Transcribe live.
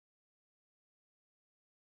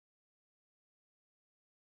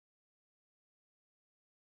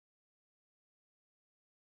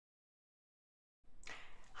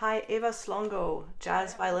Hi, Eva Slongo,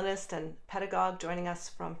 jazz violinist and pedagogue, joining us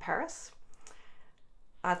from Paris.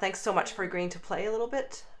 Thanks so much for agreeing to play a little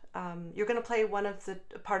bit. You're going to play one of the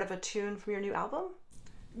part of a tune from your new album?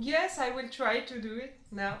 Yes, I will try to do it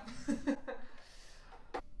now.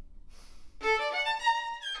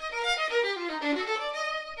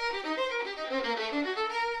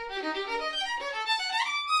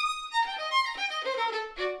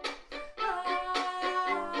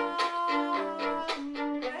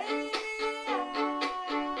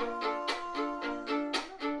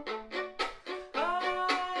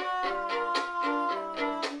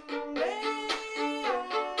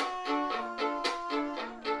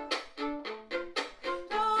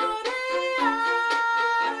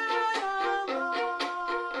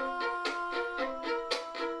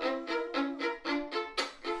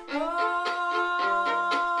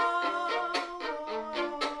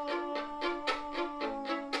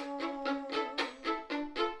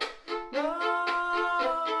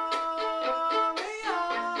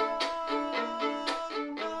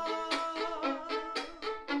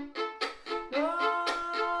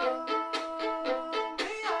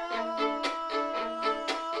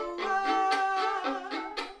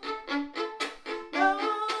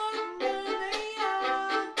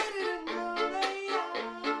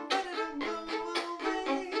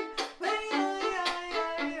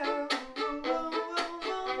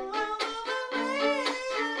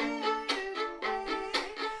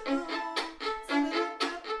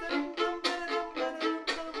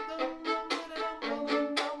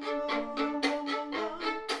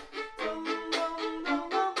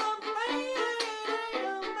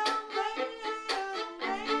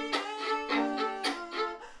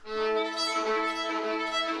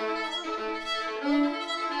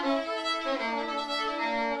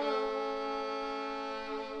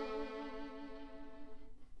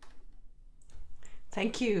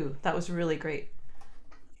 Thank you. That was really great.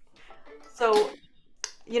 So,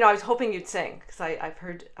 I was hoping you'd sing because I've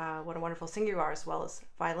heard what a wonderful singer you are as well as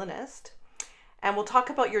violinist. And we'll talk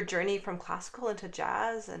about your journey from classical into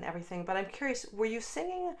jazz and everything. But I'm curious, were you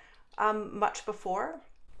singing much before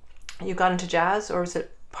you got into jazz, or was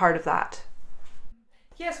it part of that?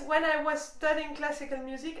 Yes, when I was studying classical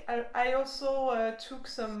music, I also took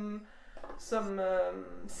some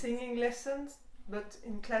singing lessons, but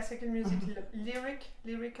in classical music, Mhm.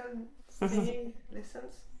 lyrical Mhm. singing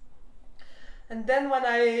lessons. And then when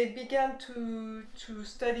I began to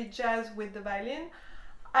study jazz with the violin,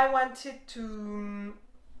 I wanted to.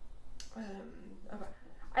 Um,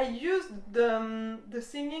 I used the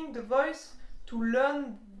singing, the voice, to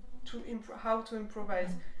learn how to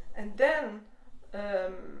improvise, and um,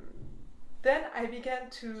 then I began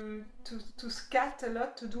to scat a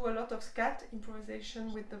lot, to do a lot of scat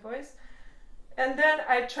improvisation with the voice, and then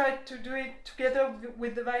I tried to do it together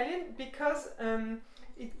with the violin because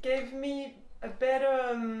it gave me a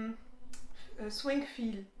better swing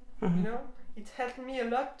feel. You Mhm. know, it helped me a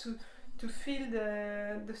lot to feel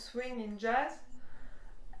the swing in jazz.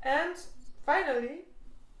 And finally,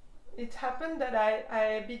 it happened that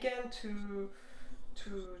I began to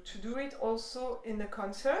do it also in a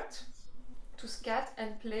concert, to scat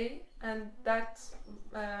and play, and that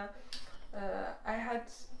uh, I had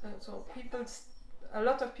so a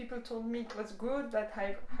lot of people told me it was good, that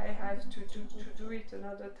I have to do it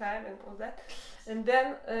another time and all that. And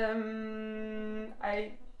then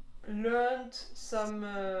I learned some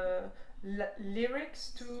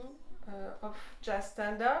lyrics too of jazz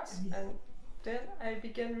standards, and then I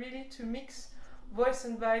began really to mix voice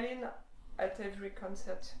and violin at every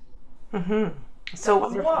concert. Mhm. So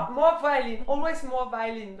But wonderful. more violin, always more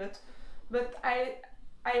violin, but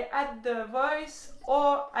I add the voice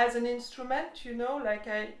or as an instrument, like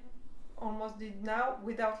I almost did now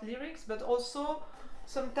without lyrics, but also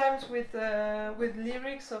sometimes with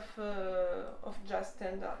lyrics of jazz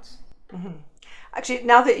standards. Mhm. Actually,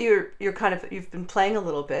 now that you've been playing a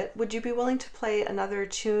little bit, would you be willing to play another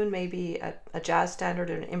tune, maybe a jazz standard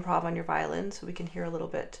or an improv on your violin, so we can hear a little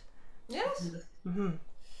bit? Yes. Hmm.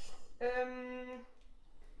 Um,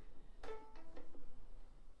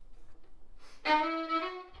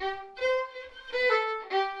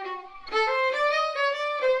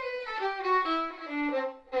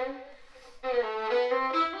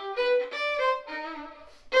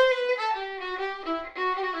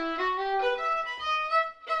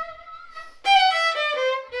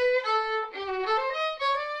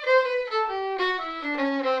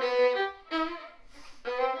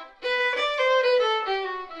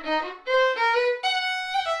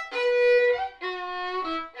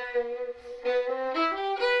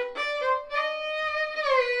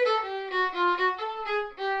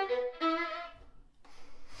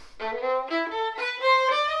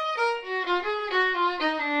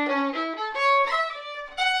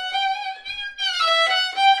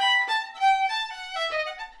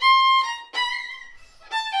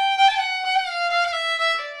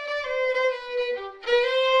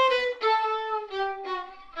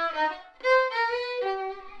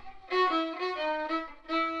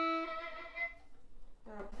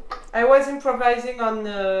 I was improvising on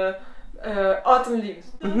Autumn Leaves,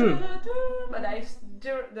 but I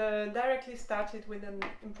directly started with an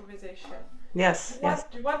improvisation. Yes, yes.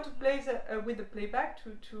 Do you want to play with the playback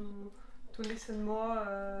to listen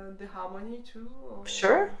more the harmony too? Or?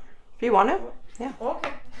 Sure, if you want to. Yeah.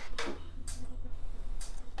 Okay.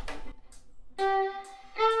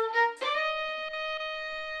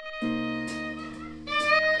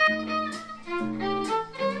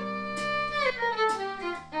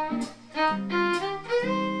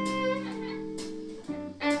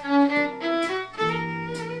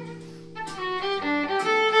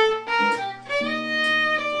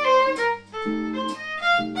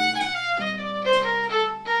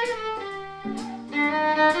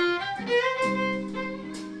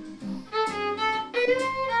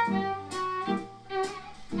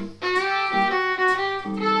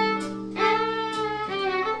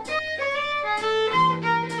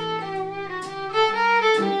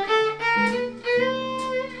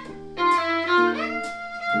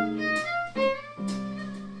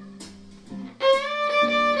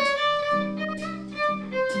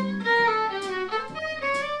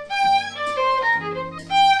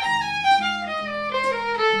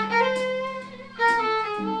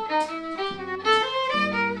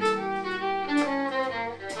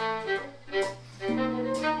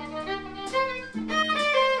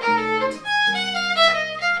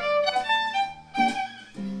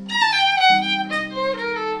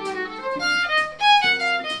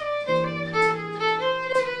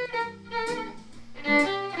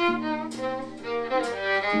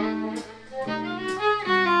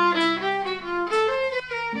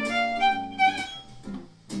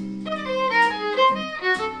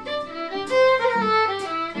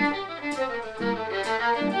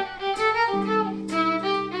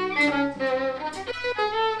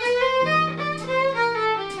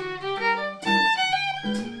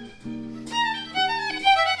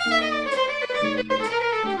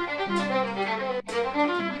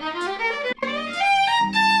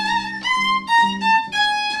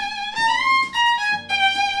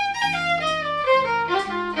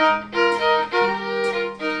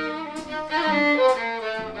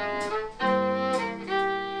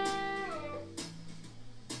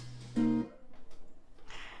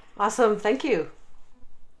 Awesome, thank you.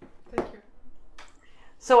 Thank you.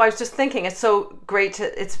 So I was just thinking, it's so great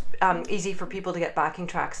it's easy for people to get backing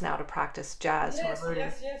tracks now to practice jazz. Yes.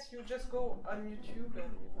 You just go on YouTube and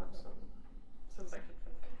you have some backing tracks.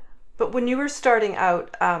 But when you were starting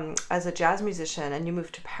out as a jazz musician and you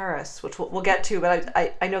moved to Paris, which we'll get to, but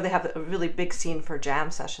I know they have a really big scene for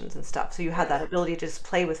jam sessions and stuff. So you had that ability to just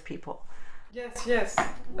play with people. Yes.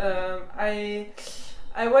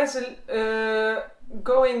 I was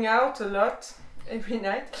going out a lot every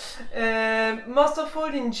night, most of all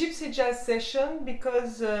in gypsy jazz session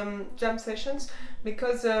because jam sessions,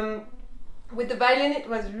 because with the violin it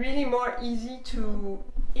was really more easy to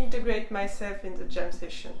integrate myself in the jam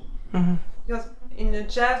session. Mm-hmm. Because in a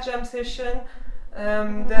jazz jam session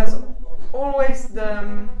there's always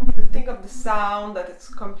the thing of the sound that it's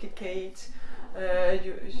complicated.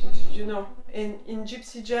 You know, in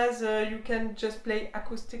gypsy jazz you can just play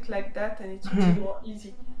acoustic like that and it's really more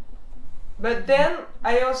easy. But then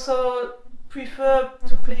I also prefer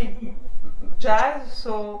to play jazz,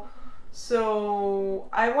 so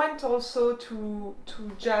I went also to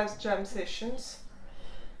jazz jam sessions.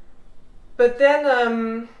 But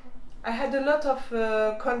then I had a lot of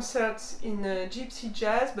concerts in gypsy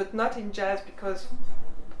jazz, but not in jazz because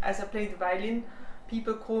as I played the violin,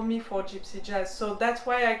 people call me for gypsy jazz. So that's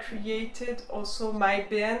why I created also my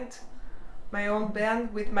band, my own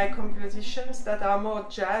band with my compositions that are more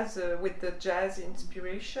jazz, with the jazz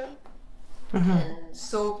inspiration. Mm-hmm. And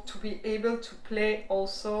so to be able to play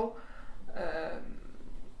also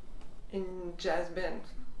in jazz band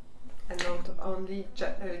and not only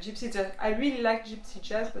gypsy jazz. I really like gypsy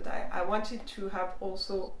jazz, but I wanted to have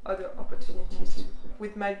also other opportunities.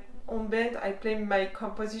 With my own band, I play my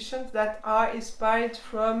compositions that are inspired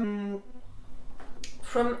from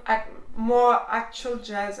more actual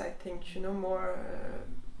jazz, I think, you know, more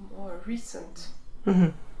recent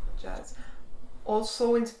jazz.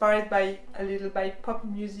 Also inspired by a little by pop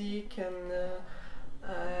music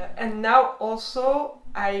and now also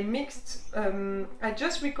I mixed. I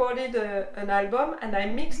just recorded an album and I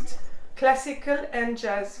mixed classical and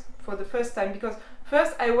jazz for the first time because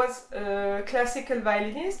first I was a classical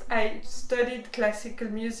violinist. I studied classical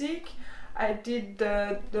music. I did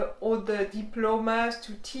all the diplomas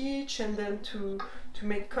to teach and then to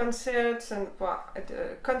make concerts and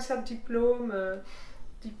concert diploma,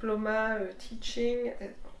 teaching,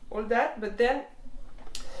 all that. But then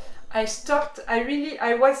I stopped.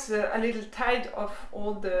 I was a little tired of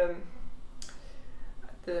all the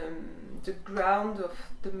ground of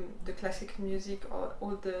the classical music, or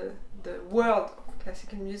all the world of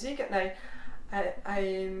classical music, and I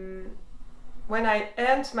when I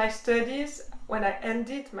ended my studies,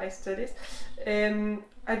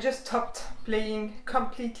 I just stopped playing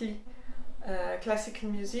completely classical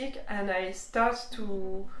music, and I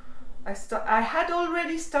had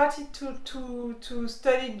already started to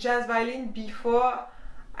study jazz violin before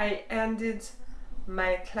I ended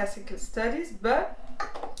my classical studies, but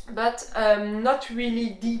not really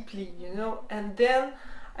deeply, you know. And then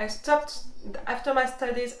I stopped after my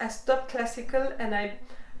studies. I stopped classical, and I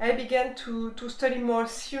began to study more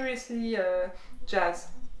seriously jazz.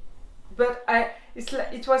 But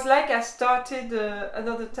it was like I started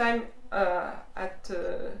another time at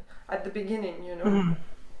the beginning, you know. Mm-hmm.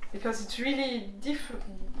 Because it's really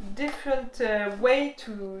different way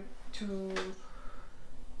to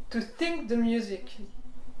think the music,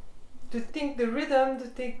 to think the rhythm, to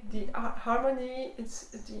think the harmony. It's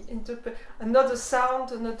the another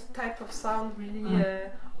sound, another type of sound, really.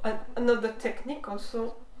 Another technique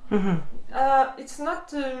also. It's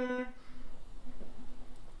not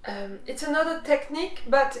it's another technique,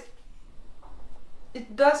 but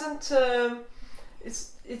it doesn't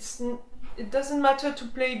it doesn't matter to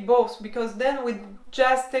play both, because then with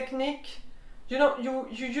jazz technique, you know, you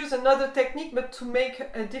use another technique but to make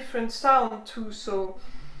a different sound too, so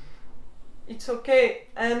it's okay.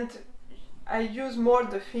 And I use more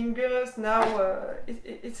the fingers now.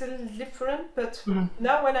 It's a little different, but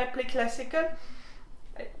now when I play classical,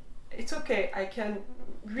 it's okay. I can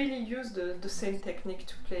really use the same technique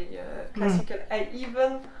to play classical. I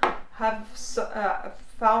even have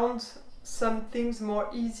found some things more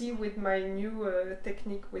easy with my new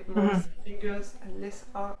technique, with more fingers and less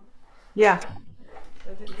arm. Yeah.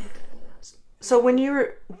 So when you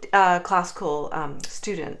were a classical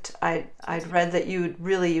student, I'd read that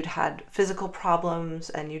you'd had physical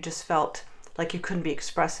problems, and you just felt like you couldn't be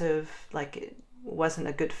expressive, like it wasn't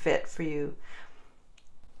a good fit for you.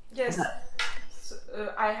 Yes. So,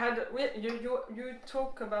 I had. You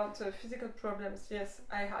talk about physical problems. Yes,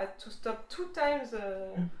 I had to stop 2 times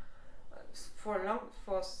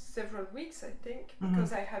for several weeks, I think,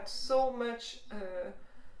 because I had so much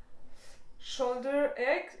shoulder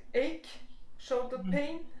ache, shoulder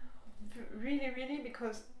pain, really,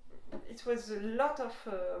 because it was a lot of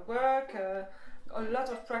work, a lot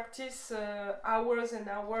of practice, hours and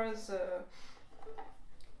hours,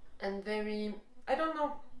 and very. I don't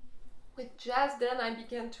know. With jazz, then I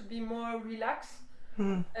began to be more relaxed,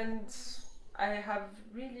 and I have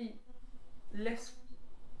really less.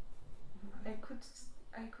 I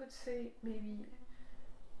could say maybe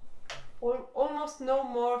almost no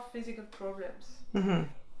more physical problems.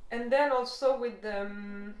 And then also with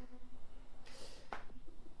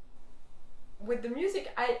the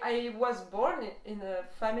music, I was born in a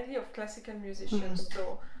family of classical musicians,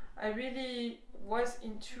 so I really was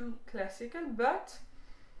into classical, but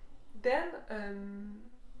then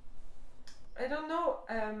I don't know,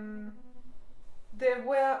 there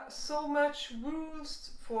were so much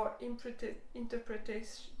rules for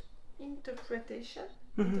interpretation,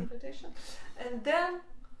 and then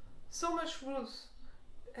so much rules,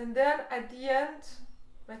 and then at the end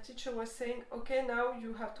my teacher was saying, okay, now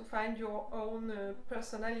you have to find your own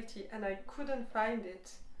personality, and I couldn't find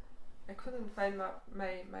it. I couldn't find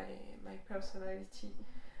my personality.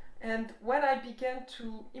 And when I began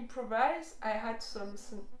to improvise, I had some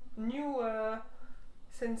new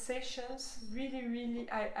sensations. Really,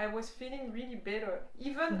 I was feeling really better.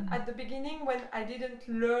 Even at the beginning, when I didn't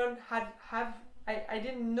learn, I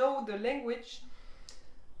didn't know the language.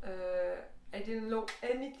 I didn't know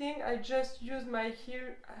anything. I just used my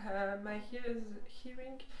hearing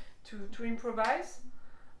to improvise,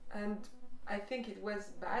 and I think it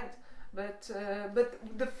was bad. But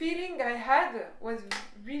the feeling I had was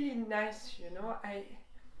really nice. You know, I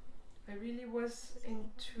really was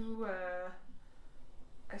into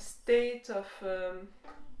a state of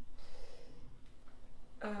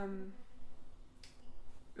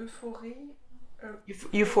euphoria.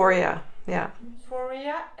 Euphoria, yeah.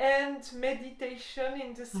 Euphoria and meditation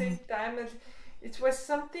in the same time. And it was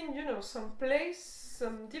something, you know, some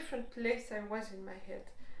different place I was in my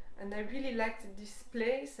head. And I really liked this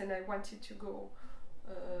place, and I wanted to go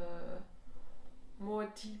more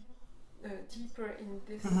deeper in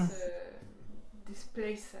this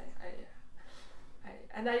place.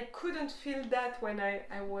 And I couldn't feel that when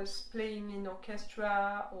I was playing in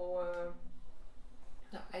orchestra, or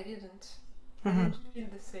no, I didn't. I didn't feel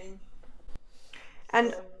the same.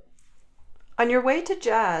 And On your way to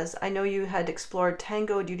jazz, I know you had explored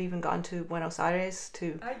tango. You'd even gone to Buenos Aires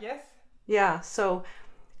to. Ah, yes. Yeah, so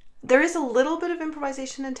there is a little bit of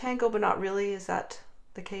improvisation in tango, but not really. Is that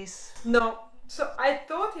the case? No. So I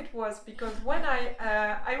thought it was because when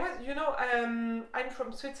I was, I'm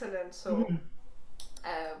from Switzerland, so Mm-hmm.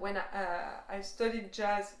 when I studied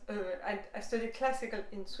jazz, I studied classical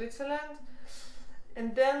in Switzerland,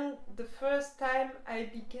 and then the first time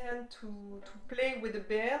I began to play with a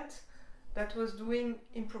band that was doing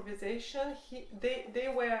improvisation, they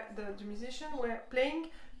were the musicians were playing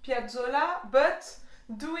Piazzolla, but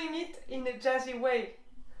doing it in a jazzy way.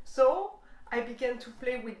 So I began to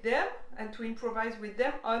play with them and to improvise with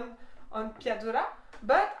them on Piazzolla.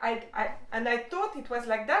 But I thought it was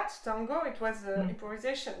like that tango. It was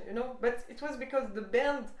improvisation, But it was because the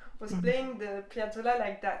band was playing the Piazzolla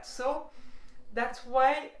like that. So that's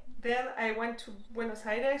why then I went to Buenos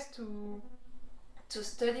Aires to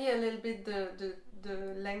study a little bit the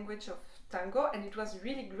language of tango, and it was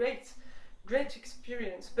really great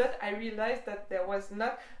experience. But I realized that there was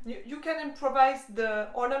not, you can improvise the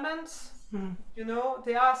ornaments,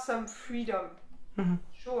 there are some freedom,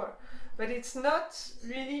 sure, but it's not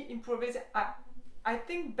really improvisation. I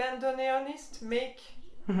think bandoneonists make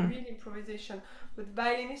real improvisation, but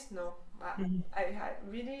violinists no. I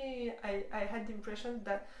had the impression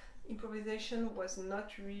that improvisation was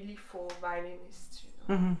not really for violinists,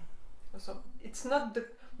 So it's not the,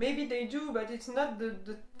 maybe they do, but it's not the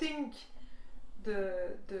thing,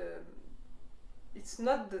 it's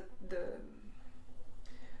not the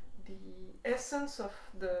essence of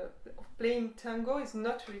playing tango is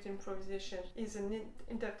not with improvisation, is an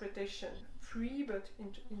interpretation, free but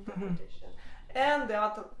interpretation. And there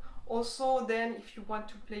are also then, if you want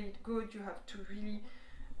to play it good, you have to really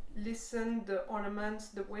listen the ornaments,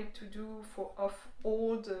 the way to do of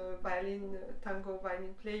all the tango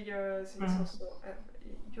violin players. It's also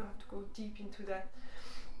you have to go deep into that.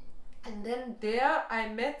 And then there I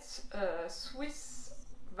met a Swiss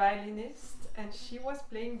violinist, and she was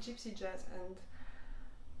playing gypsy jazz, and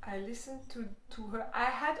I listened to her. I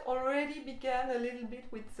had already began a little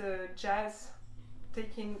bit with jazz,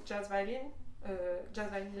 taking jazz violin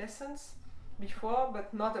lessons before,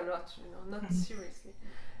 but not a lot, not seriously.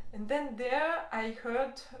 And then there I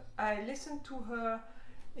listened to her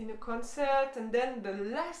in a concert, and then the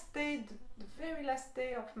very last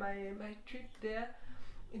day of my trip there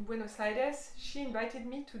in Buenos Aires, she invited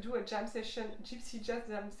me to do a jam session, gypsy jazz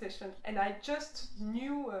jam session, and I just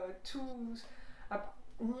knew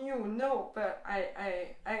but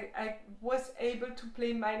I was able to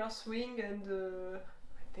play minor swing and I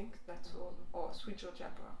think that's all, or sweet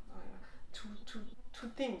Georgia, two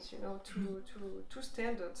things, two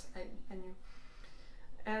standards I knew.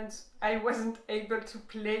 And I wasn't able to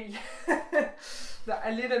play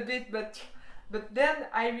a little bit, but then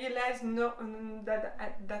I realized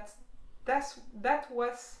that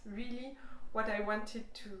was really what I wanted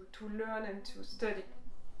to learn and to study.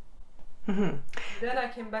 Then I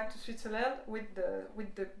came back to Switzerland with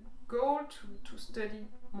the goal to study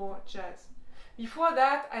more jazz. Before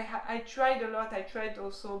that, I tried a lot. I tried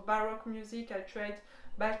also Baroque music. I tried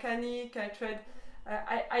Balkanic. I tried.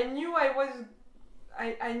 I knew I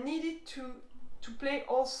needed to play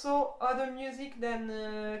also other music than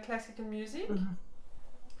classical music.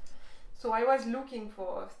 So I was looking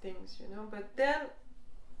for things, But then,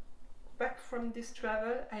 back from this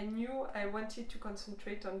travel, I knew I wanted to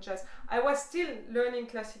concentrate on jazz. I was still learning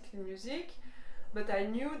classical music, but I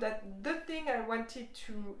knew that the thing I wanted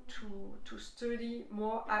to study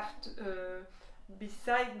more after,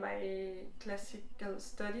 beside my classical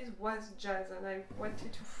studies, was jazz, and I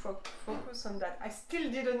wanted to focus on that. I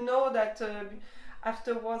still didn't know that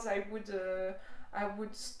afterwards I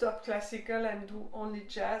would stop classical and do only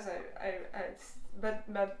jazz. But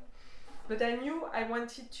I knew I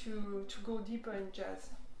wanted to go deeper in jazz.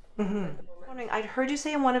 I'd heard you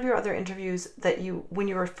say in one of your other interviews that when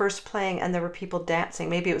you were first playing and there were people dancing,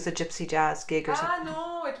 maybe it was a gypsy jazz gig or something.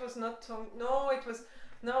 No, it was not. It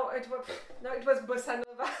was bossa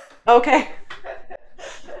nova. Okay.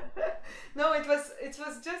 No, it was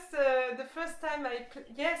just the first time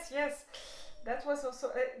yes. That was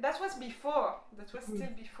also that was before. That was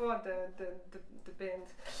still before the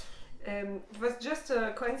band. It was just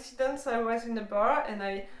a coincidence. I was in a bar and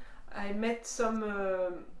I met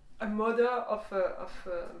a mother of a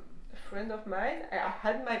friend of mine. I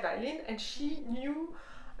had my violin, and she knew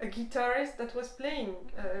a guitarist that was playing,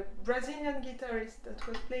 a Brazilian guitarist that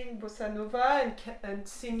was playing bossa nova and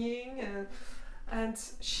singing, and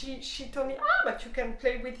she told me, but you can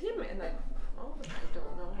play with him, and I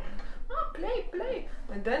don't know. Play,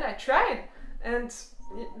 and then I tried, and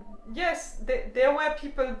yes, there were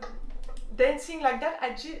people dancing like that.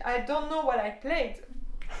 I don't know what I played.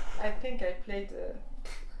 I think I played,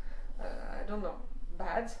 I don't know,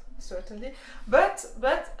 bad, certainly. But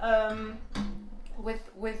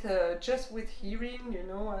with just with hearing, you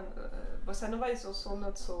know, and bossa nova is also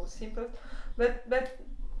not so simple. But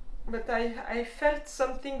I felt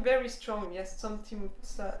something very strong. Yes, something.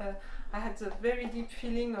 I had a very deep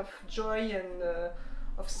feeling of joy and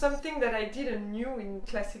of something that I didn't knew in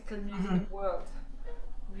classical music world.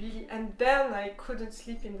 Really, and then I couldn't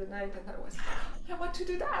sleep in the night, and I was, I want to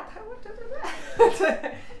do that. I want to do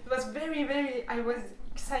that. It was very. I was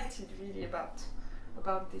excited really about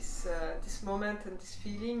this moment and this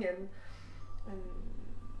feeling, and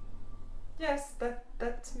yes,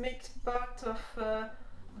 that makes part of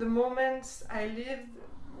the moments I lived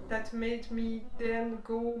that made me then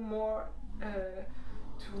go more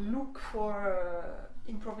to look for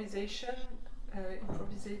improvisation,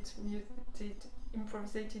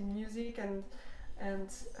 improvisated music and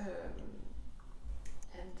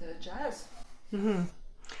jazz. Mm-hmm.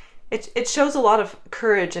 It shows a lot of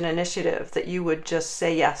courage and initiative that you would just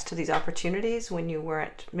say yes to these opportunities when you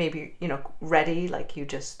weren't maybe, you know, ready, like you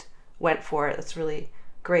just went for it. That's really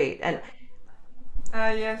great. And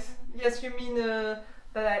yes, you mean that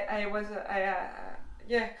I was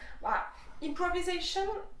yeah. Improvisation,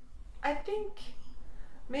 I think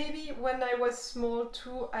maybe when I was small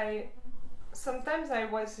too, sometimes I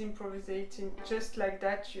was improvisating just like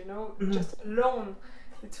that, you know, just alone.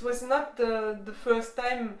 It was not the first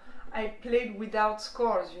time I played without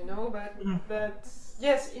scores, you know, but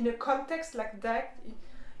yes, in a context like that,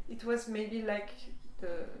 it was maybe like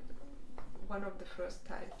the one of the first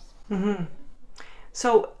times. Mm-hmm.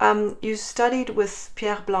 So you studied with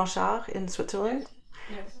Pierre Blanchard in Switzerland,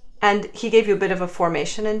 Yes. and he gave you a bit of a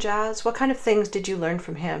formation in jazz. What kind of things did you learn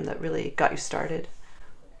from him that really got you started?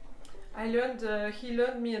 I learned. He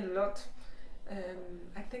learned me a lot.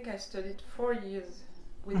 I think I studied 4 years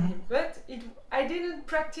with him, but I didn't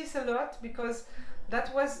practice a lot because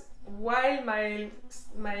that was while my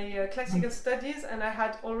classical studies, and I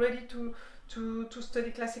had already to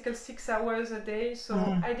study classical 6 hours a day. So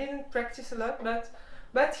I didn't practice a lot,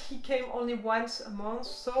 but he came only once a month.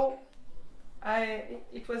 So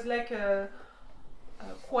it was like a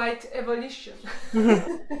quite evolution.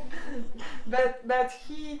 but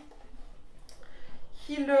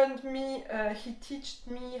he learned me, he taught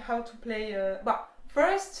me how to play. But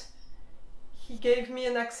first, he gave me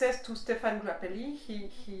an access to Stefan Grappelli.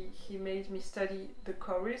 He made me study the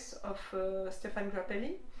chorus of Stefan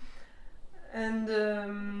Grappelli, and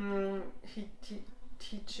he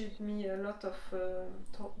taught me a lot of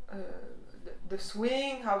the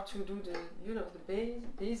swing, how to do the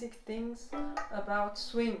basic things about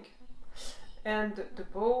swing, and the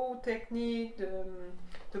bow technique,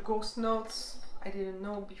 the ghost notes I didn't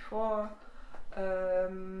know before.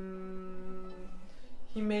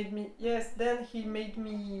 He made me then he made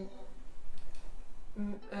me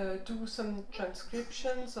do some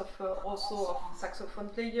transcriptions of also of saxophone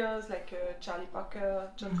players like Charlie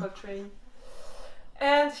Parker, John Coltrane,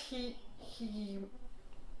 and he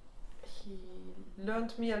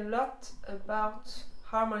learned me a lot about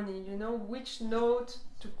harmony, you know, which note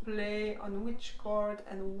to play on which chord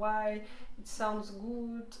and why it sounds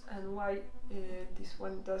good and why this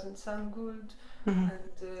one doesn't sound good.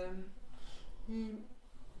 And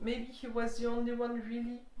maybe he was the only one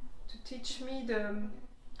really to teach me to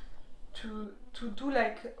do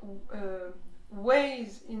like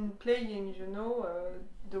ways in playing, you know,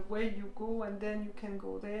 the way you go and then you can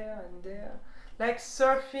go there and there, like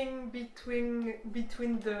surfing between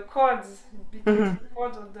the chords, the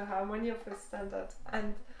chords of the harmony of a standard.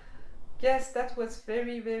 And yes, that was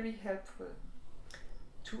very helpful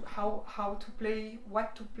to how to play,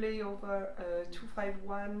 what to play over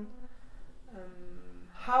 251,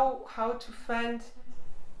 how to find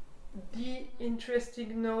the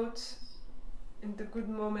interesting note in the good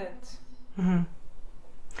moment. I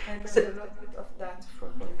learned a lot of that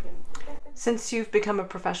from him. Since you've become a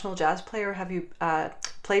professional jazz player, have you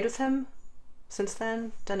played with him since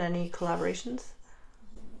then? Done any collaborations?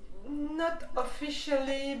 Not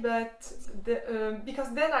officially, but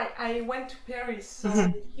because then I went to Paris, so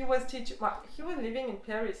he was teaching. Well, he was living in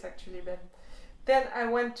Paris actually, but then I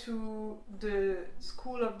went to the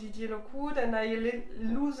school of Didier Lockwood, and I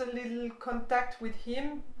lose a little contact with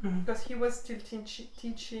him because he was still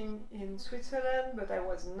teaching in Switzerland, but I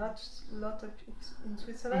was not a lot of in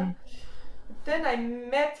Switzerland. Then I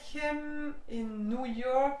met him in New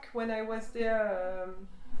York when I was there,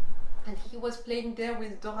 and he was playing there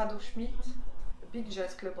with Dorado Schmidt, a big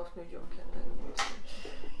jazz club of New York.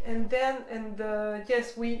 And then,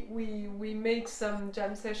 yes, we made some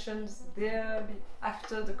jam sessions there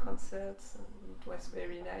after the concerts, and it was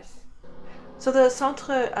very nice. So the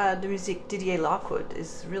Centre de Musique Didier Lockwood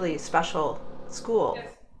is really a special school.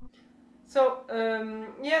 Yes. So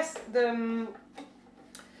yes,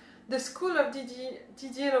 the school of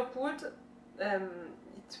Didier Lockwood,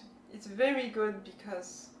 it's very good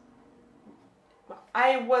because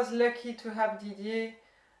I was lucky to have Didier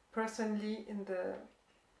personally in the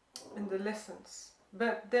lessons.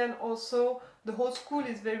 But then also the whole school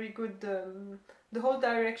is very good. The whole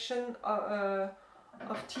direction of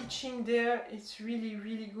teaching there is really,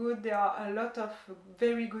 really good. There are a lot of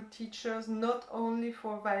very good teachers, not only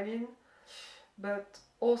for violin, but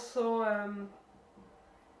also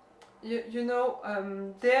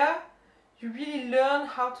there you really learn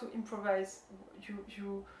how to improvise.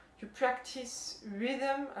 You practice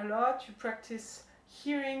rhythm a lot. You practice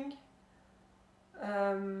hearing.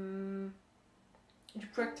 You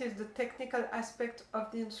practice the technical aspect of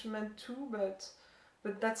the instrument too, but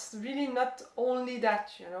that's really not only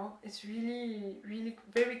that, you know. It's really, really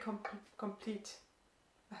very complete,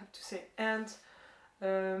 I have to say. And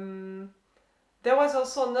there was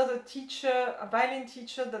also another teacher, a violin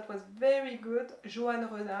teacher that was very good, Johan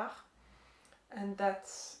Renard, and that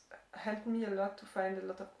helped me a lot to find a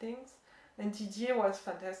lot of things. And Didier was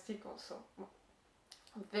fantastic also.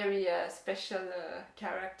 Very special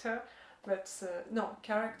character, but no,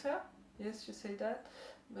 character, yes, you say that,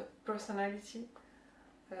 but personality.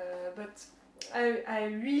 But I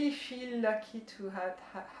really feel lucky to have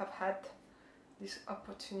had this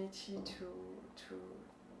opportunity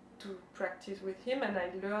to practice with him, and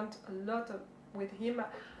I learned a lot with him.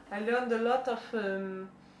 I learned a lot of.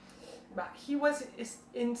 But he was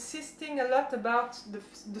insisting a lot about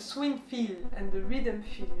the swing feel and the rhythm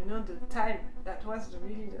feel, you know, the time. That was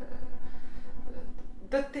really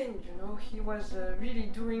the thing, you know. He was really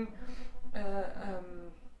doing,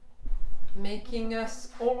 making us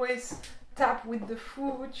always tap with the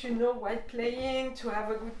foot, you know, while playing, to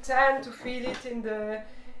have a good time, to feel it in the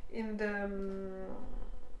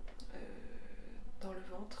dans le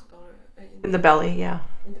ventre, in the belly, yeah.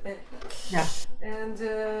 In the belly. Yeah. And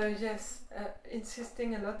yes,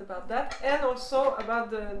 insisting a lot about that, and also about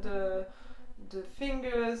the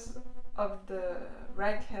fingers of the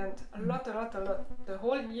right hand, a lot, the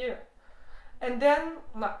whole year. And then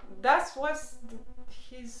that was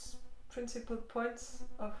his principal points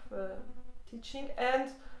of teaching,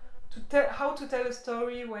 and how to tell a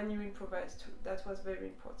story when you improvise too. That was very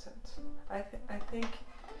important. I think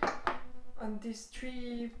on these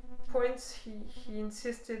 3 points he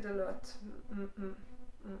insisted a lot.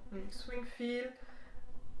 Swing feel,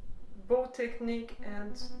 bow technique,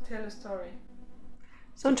 and tell a story.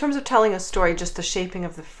 So in terms of telling a story, just the shaping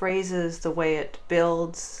of the phrases, the way it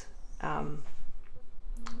builds.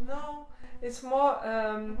 No, it's more.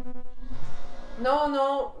 Not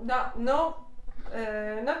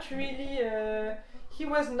really. He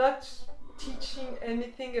was not teaching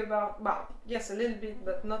anything about. Well, yes, a little bit,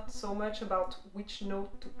 but not so much about which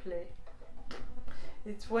note to play.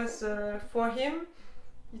 It was for him.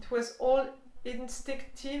 It was all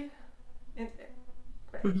instinctive, and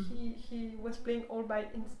he was playing all by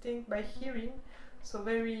instinct, by hearing, so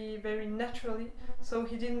very, very naturally. So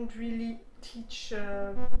he didn't really teach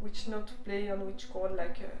which note to play on which chord,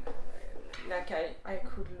 like I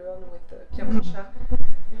could learn with Pierre Bouchard.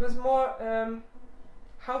 It was more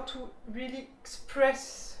how to really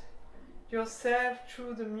express yourself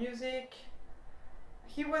through the music.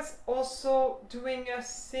 He was also doing us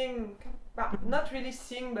sing, not really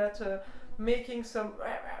sing, but making some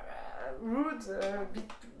rude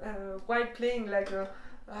while playing, like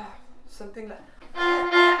something like.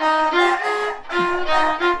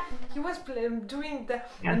 He was doing that,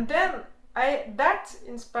 yeah. And then that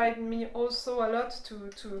inspired me also a lot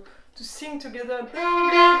to sing together.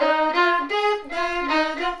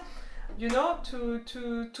 You know,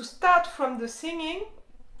 to start from the singing,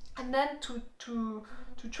 and then to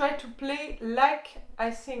try to play like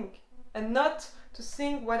I sing, and not to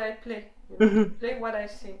sing what I play. You know, to play what I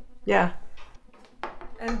sing. Yeah.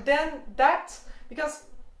 And then that, because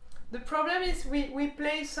the problem is we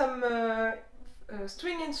play some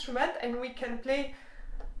string instrument, and we can play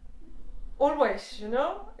always, you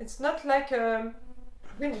know. It's not like a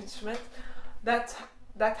wind instrument that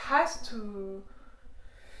has to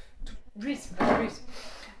breathe.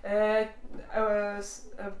 A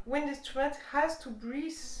wind instrument has to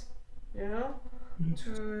breathe, you know,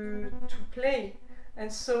 to play.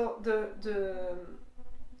 And so the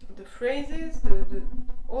phrases,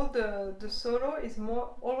 all the solo is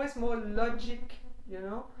always more logic, you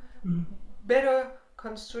know, better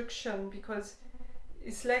construction, because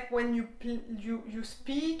it's like when you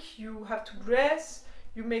speak, you have to breathe,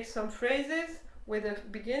 you make some phrases with a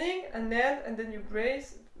beginning and then you breathe,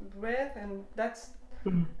 and that's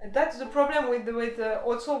the problem with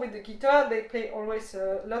also with the guitar. They play always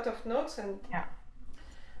a lot of notes,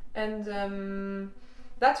 and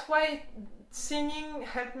that's why singing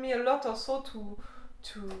helped me a lot also to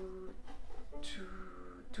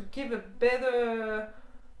give a better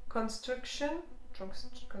construction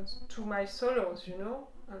to my solos, you know,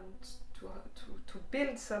 and to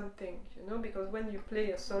build something, you know, because when you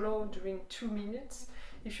play a solo during 2 minutes,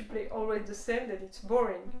 if you play always the same, then it's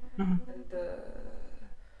boring. And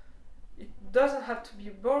it doesn't have to be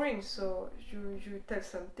boring, so you tell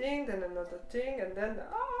something, then another thing, and then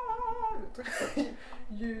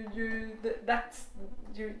you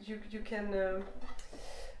can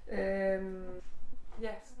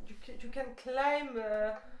yes, you can climb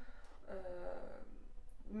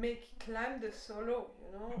climb the solo, you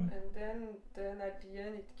know, and then at the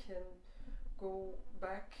end it can go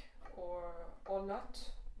back or not,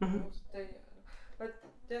 you know, stay. But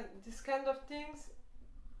yeah, this kind of things,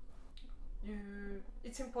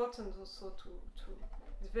 it's important also to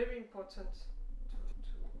it's very important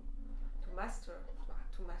to master,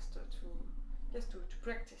 to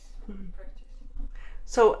practice.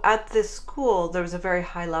 So at this school, there was a very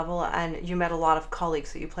high level, and you met a lot of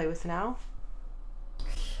colleagues that you play with now?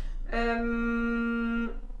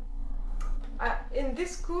 In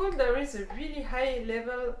this school, there is a really high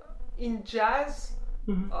level in jazz,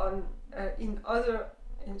 on in other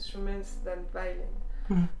instruments than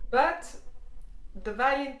violin. But the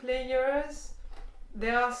violin players,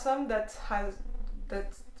 there are some that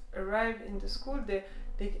arrive in the school.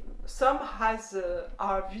 Some are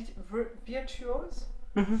virtuos,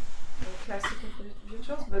 classical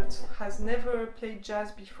virtuos, but has never played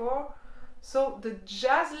jazz before. So the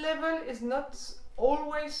jazz level is not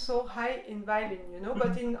always so high in violin, you know,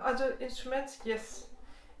 but in other instruments, yes.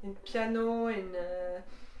 In piano, in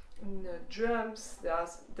drums,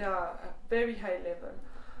 there are a very high level.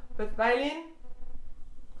 But violin,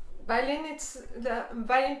 it's the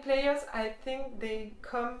violin players. I think they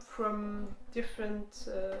come from different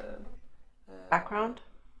background.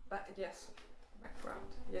 Yes,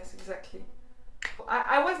 background. Yes, exactly.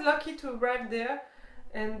 I was lucky to arrive there,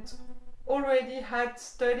 and already had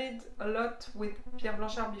studied a lot with Pierre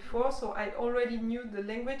Blanchard before, so I already knew the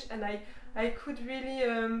language, and I could really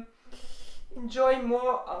enjoy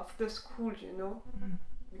more of the school, you know,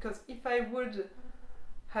 because if I would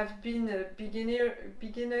have been a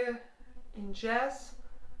beginner in jazz,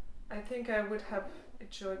 I think I would have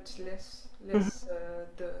enjoyed less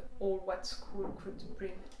the all what school could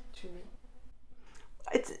bring to me.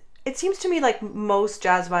 It seems to me like most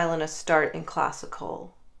jazz violinists start in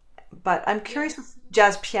classical, but I'm curious with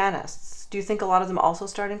jazz pianists. Do you think a lot of them also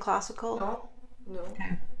start in classical? No.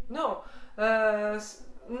 No.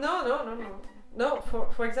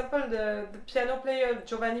 For example, the piano player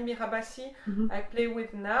Giovanni Mirabassi, I play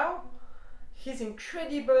with now. He's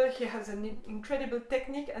incredible. He has an incredible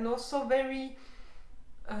technique, and also very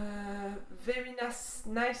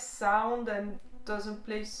nice sound, and doesn't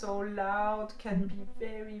play so loud. Can be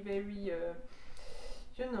very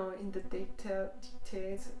you know, in the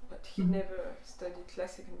details. But he never studied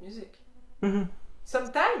classical music.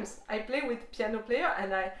 Sometimes I play with piano player,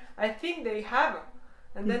 and I think they have,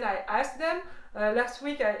 and then I ask them. Last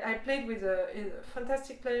week I played with a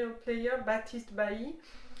fantastic piano player, Baptiste Bailly,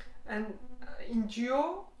 and in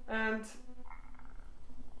duo, and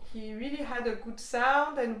he really had a good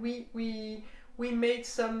sound, and we made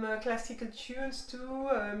some classical tunes too,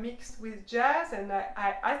 mixed with jazz, and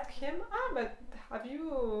I asked him, but have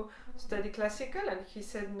you studied classical? And he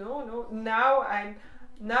said no.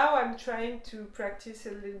 Now I'm trying to practice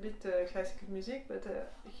a little bit classical music, but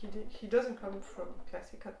he doesn't come from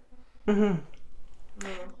classical. No.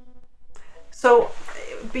 So,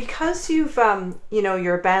 because you've you know,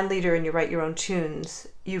 you're a band leader and you write your own tunes,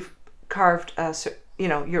 you've carved you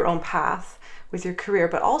know, your own path with your career,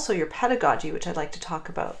 but also your pedagogy, which I'd like to talk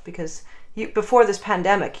about, because before this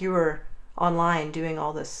pandemic, you were online doing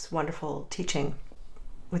all this wonderful teaching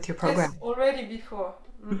with your program. Yes, already before.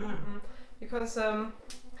 Because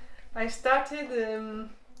I started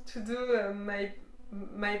to do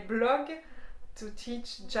my blog to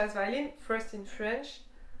teach jazz violin, first in French,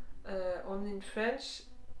 only in French,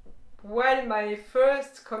 while my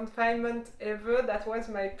first confinement ever, that was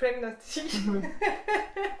my pregnancy.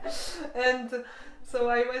 And so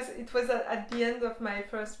it was at the end of my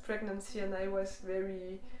first pregnancy, and I was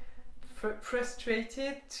very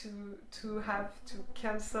frustrated to have to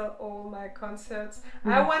cancel all my concerts.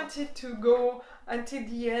 I wanted to go until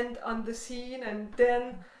the end on the scene, and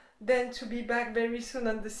then to be back very soon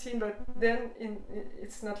on the scene, but then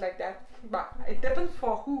it's not like that. But it depends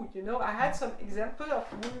for who, you know. I had some example of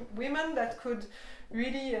women that could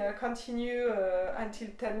really continue until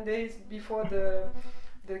 10 days before the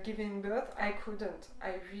giving birth. I couldn't.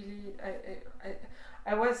 I really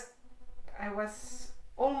I was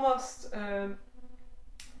almost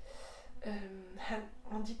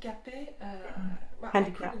handicapé. I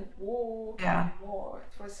couldn't walk anymore.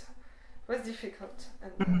 It was difficult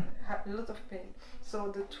and had a lot of pain.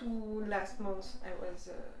 So the 2 last months I was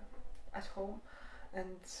at home,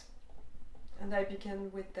 and I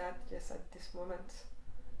began with that, yes, at this moment,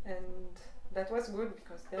 and that was good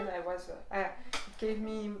because then it gave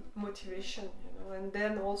me motivation, you know. And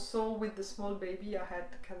then also with the small baby, I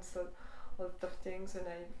had to cancel a lot of things, and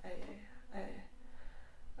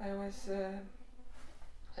I was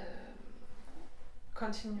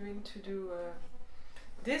continuing to do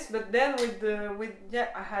this, but then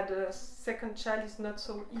I had a second child. It's not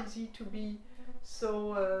so easy to be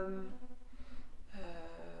so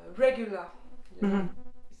regular, you know.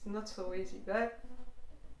 It's not so easy, but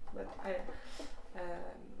I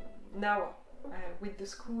now with the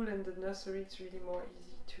school and the nursery, it's really more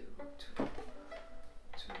easy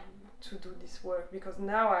to do this work, because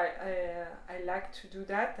now I like to do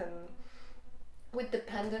that. And with the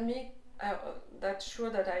pandemic, that's sure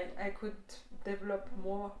that I could develop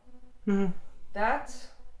more that.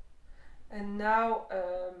 And now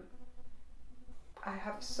I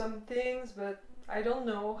have some things, but I don't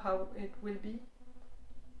know how it will be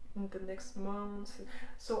in the next months.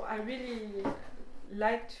 So I really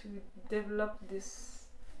like to develop this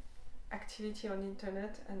activity on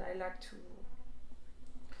internet, and I like to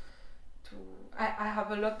I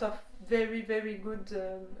have a lot of very, very good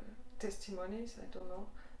testimonies. I don't know,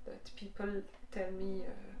 that people tell me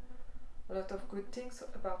a lot of good things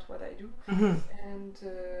about what I do,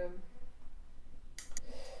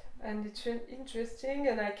 and it's interesting,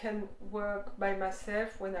 and I can work by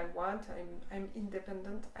myself when I want. I'm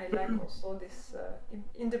independent. I like also this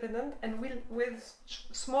independent, and with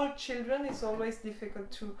small children, it's always difficult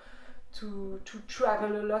to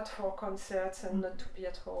travel a lot for concerts and not to be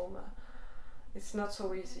at home. It's not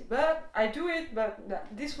so easy, but I do it. But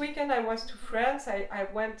this weekend I was to France. I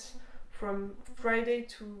went from Friday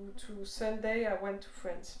to Sunday. I went to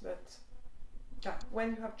France, but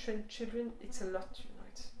when you have children, it's a lot, you know.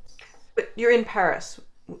 But you're in Paris.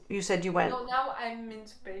 You said you went. No, now I'm in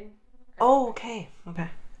Spain. Oh, okay.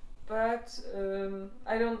 But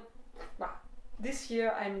I don't. This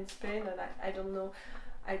year I'm in Spain, and I don't know.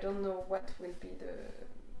 I don't know what will be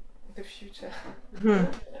the future.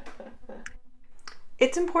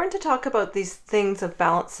 It's important to talk about these things of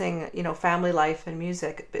balancing, you know, family life and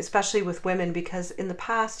music, especially with women, because in the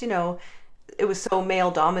past, you know, it was so male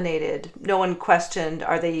dominated. No one questioned,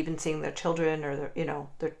 are they even seeing their children, or they're, you know,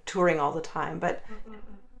 they're touring all the time. But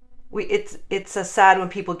it's a sad when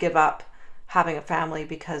people give up having a family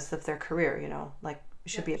because of their career, you know, like you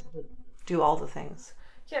should be able to do all the things.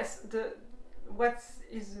 Yes, what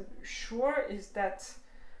is sure is that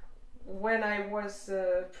when I was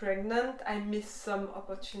pregnant, I missed some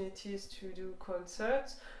opportunities to do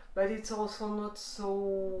concerts, but it's also not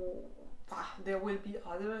so. There will be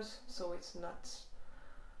others, so it's not.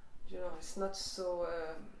 You know, it's not so.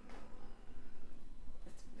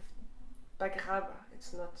 It's pas grave.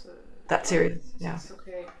 It's not. That serious, yeah. It's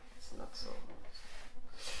okay. It's not so.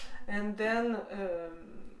 And then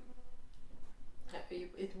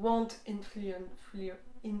it won't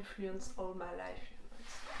influence all my life.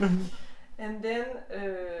 You know. And then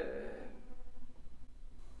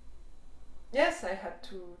yes, I had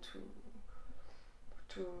to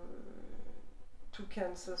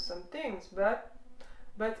cancel some things, but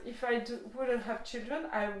if I wouldn't have children,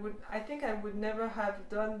 I think I would never have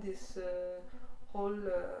done this whole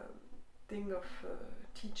thing of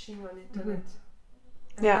teaching on internet.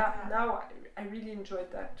 And now I really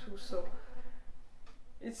enjoyed that too. So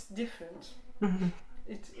it's different.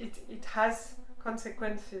 It has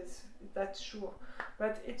consequences, that's sure,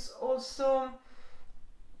 but it's also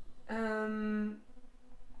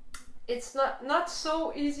it's not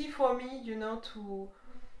so easy for me, you know, to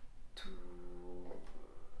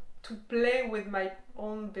play with my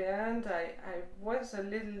own band. I was a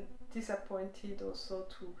little disappointed also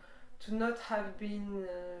to not have been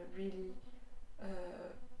really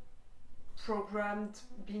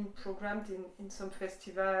being programmed in some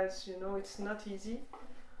festivals, you know. It's not easy,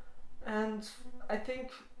 and I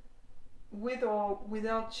think with or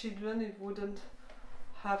without children it wouldn't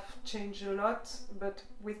have changed a lot, but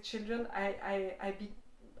with children I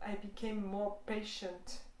became more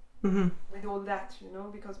patient with all that, you know,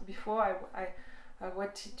 because before I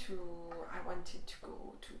wanted to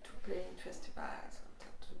go to play in festivals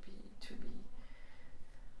and to be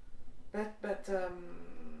but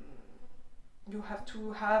you have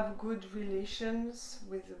to have good relations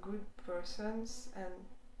with the good persons, and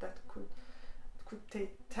that could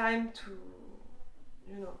take time to,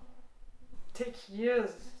 you know, take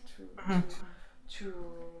years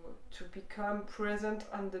to become present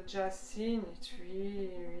on the jazz scene. It's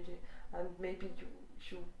really, and maybe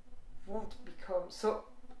you won't become so.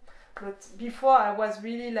 But before I was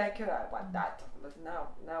really like I want that, but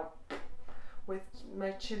now with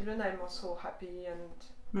my children I'm also happy,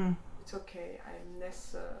 and it's okay. I'm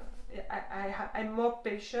less. I'm more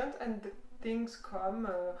patient, and the things come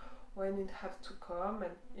when it have to come,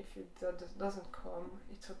 and if it doesn't come,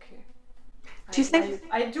 it's okay. Do you think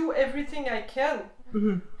I do everything I can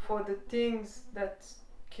for the things that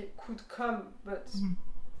could come, but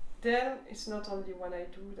then it's not only when I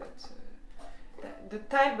do that. The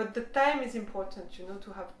time, but the time is important, you know,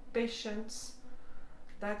 to have patience.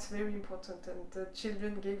 That's very important, and the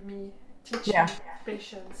children gave me teaching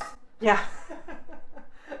patience. Yeah.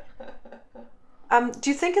 Do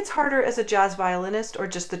you think it's harder as a jazz violinist, or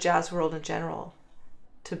just the jazz world in general,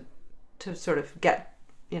 to sort of get,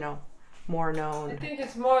 you know, more known? I think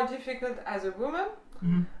it's more difficult as a woman,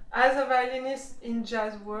 as a violinist in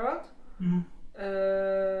jazz world.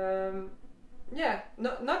 Yeah,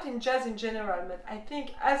 not in jazz in general, but I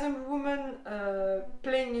think as a woman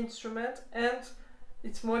playing instrument, and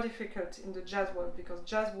it's more difficult in the jazz world, because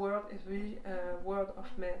jazz world is really a world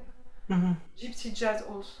of men. Gypsy jazz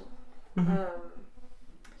also.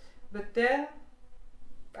 But then,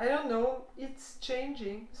 I don't know, it's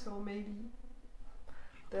changing, so maybe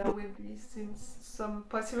there will be some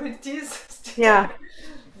possibilities still. Yeah.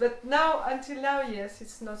 But now, until now, yes,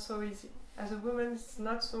 it's not so easy. As a woman, it's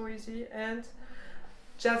not so easy, and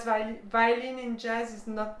jazz violin in jazz is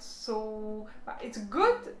not so. It's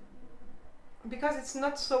good because it's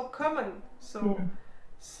not so common.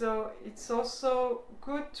 So it's also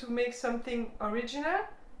good to make something original,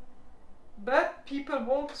 but people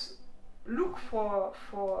won't look for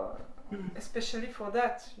especially for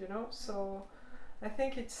that, you know. So I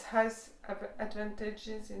think it has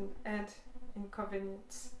advantages and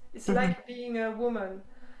inconvenience. It's like being a woman.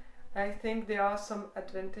 I think there are some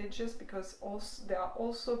advantages, because also there are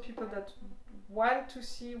also people that want to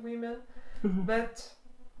see women, but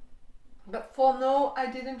for now I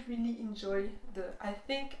didn't really enjoy I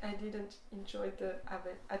think I didn't enjoy the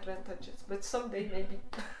advantages, but someday maybe.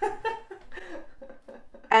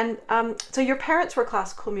 And so your parents were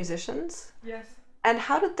classical musicians? Yes. And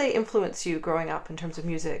how did they influence you growing up in terms of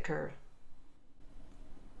music, or?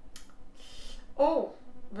 Oh,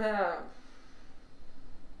 well,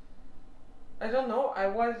 I don't know. I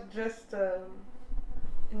was just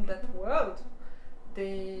in that world.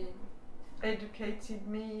 They educated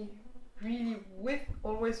me really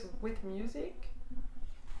always with music.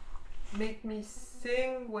 Made me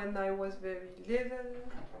sing when I was very little.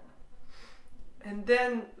 And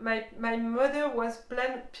then my mother was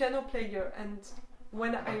piano player, and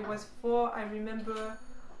when I was 4, I remember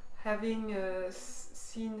having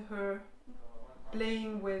seen her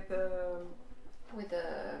playing with a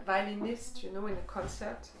violinist, you know, in a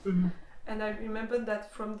concert. And I remember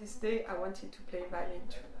that from this day I wanted to play violin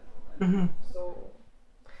too. So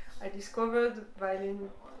I discovered violin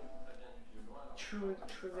through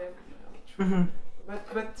them.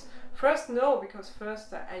 But first no, because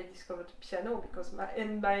first I discovered piano, because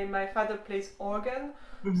my father plays organ.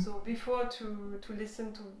 So before to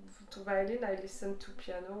listen to violin, I listened to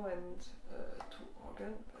piano and to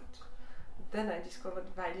organ. But then I discovered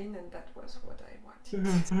violin, and that was what I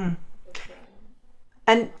wanted.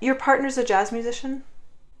 And your partner's a jazz musician?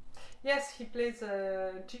 Yes, he plays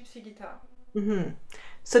a gypsy guitar.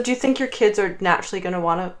 So do you think your kids are naturally going to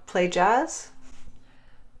want to play jazz?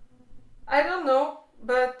 I don't know,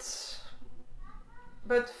 but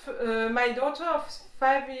my daughter of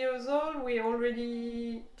 5 years old, we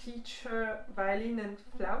already teach her violin and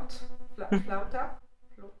flauta.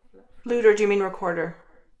 Flute, or do you mean recorder?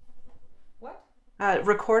 What?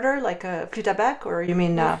 Recorder, like a flûte à bec, or you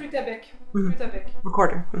mean? Flûte à bec. Flûte à bec.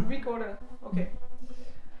 Recorder. Recorder. Okay.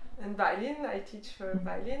 And violin, I teach her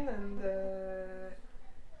violin,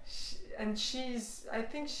 and I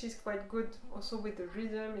think she's quite good also with the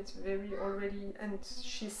rhythm. It's very already, and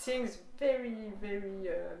she sings very, very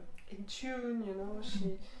in tune, you know.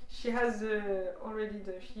 She has already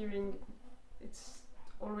the hearing. It's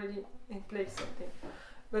already in place, I think.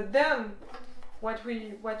 But then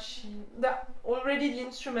already the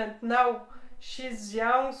instrument now. She's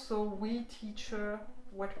young, so we teach her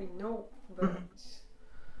what we know, but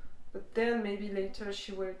then maybe later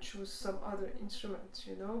she will choose some other instruments,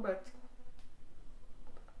 you know. But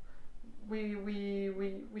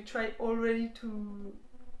we try already to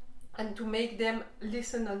make them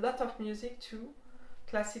listen a lot of music too,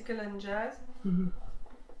 classical and jazz.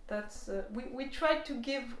 That's we try to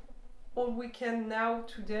give all we can now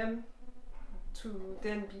to them, to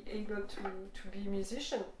then be able to be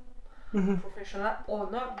musician, professional or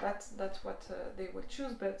not. That's what they will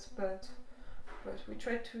choose. But we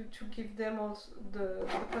try to give them also the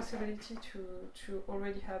possibility to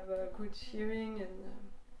already have a good hearing, and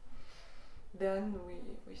then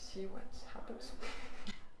we see what happens.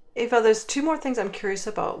 Eva, there's two more things I'm curious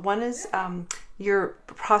about. One is your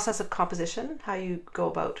process of composition, how you go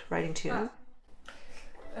about writing tunes.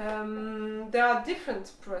 There are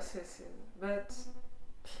different processes, but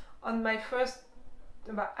on my first,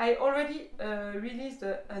 I already released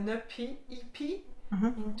an EP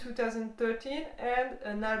in 2013 and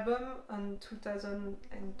an album in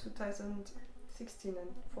 2016.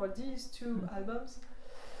 And for these two albums,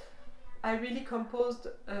 I really composed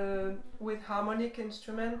with harmonic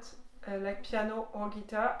instrument like piano or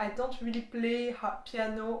guitar. I don't really play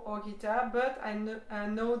piano or guitar, but I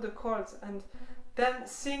know the chords, and then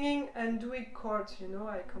singing and doing chords, you know,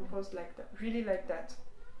 I composed like that, really like that.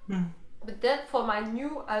 But then for my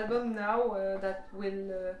new album now that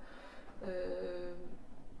will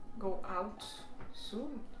go out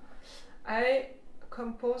soon, I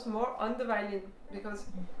compose more on the violin, because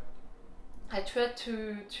I try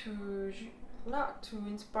to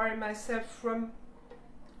inspire myself from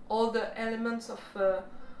all the elements of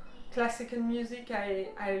classical music I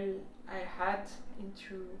had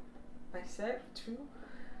into myself too,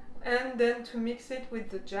 and then to mix it with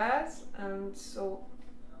the jazz. And so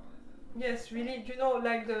yes, really, you know,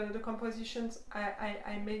 like the compositions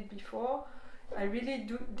I made before, I really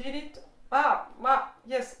did it.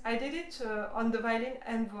 Yes, I did it on the violin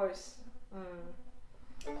and voice.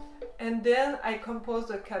 And then I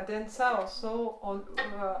composed a cadenza also on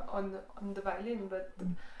the violin, but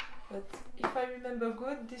if I remember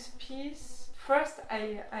good, this piece first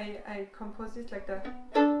I composed it like that,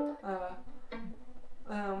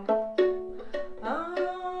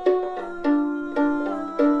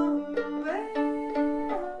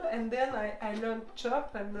 and then I learned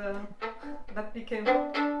chop, and that became.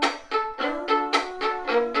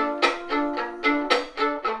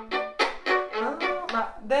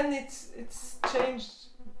 Then it's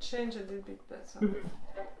changed a little bit, but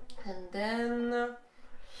and then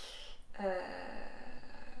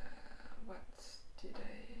what did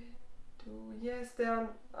I do? Yes, there are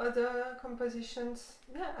other compositions.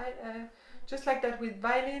 Yeah, I just like that with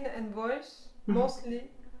violin and voice, mostly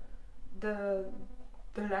the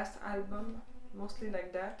last album, mostly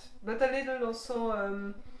like that. But a little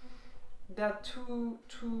also. There are two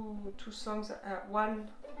songs. One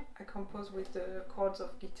I composed with the chords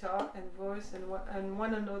of guitar and voice, and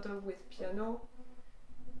one another with piano.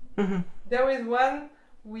 There is one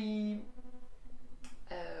we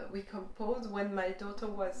composed when my daughter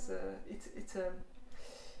was. It's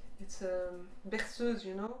a berceuse,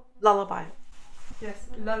 you know. Lullaby. Yes,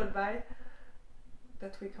 lullaby.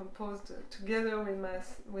 That we composed together with my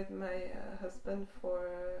husband for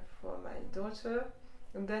my daughter.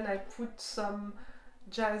 And then I put some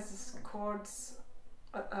jazz chords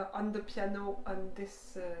on the piano on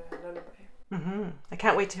this lullaby. I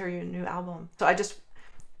can't wait to hear your new album. So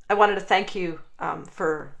I wanted to thank you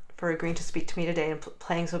for agreeing to speak to me today and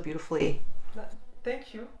playing so beautifully.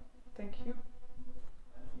 Thank you.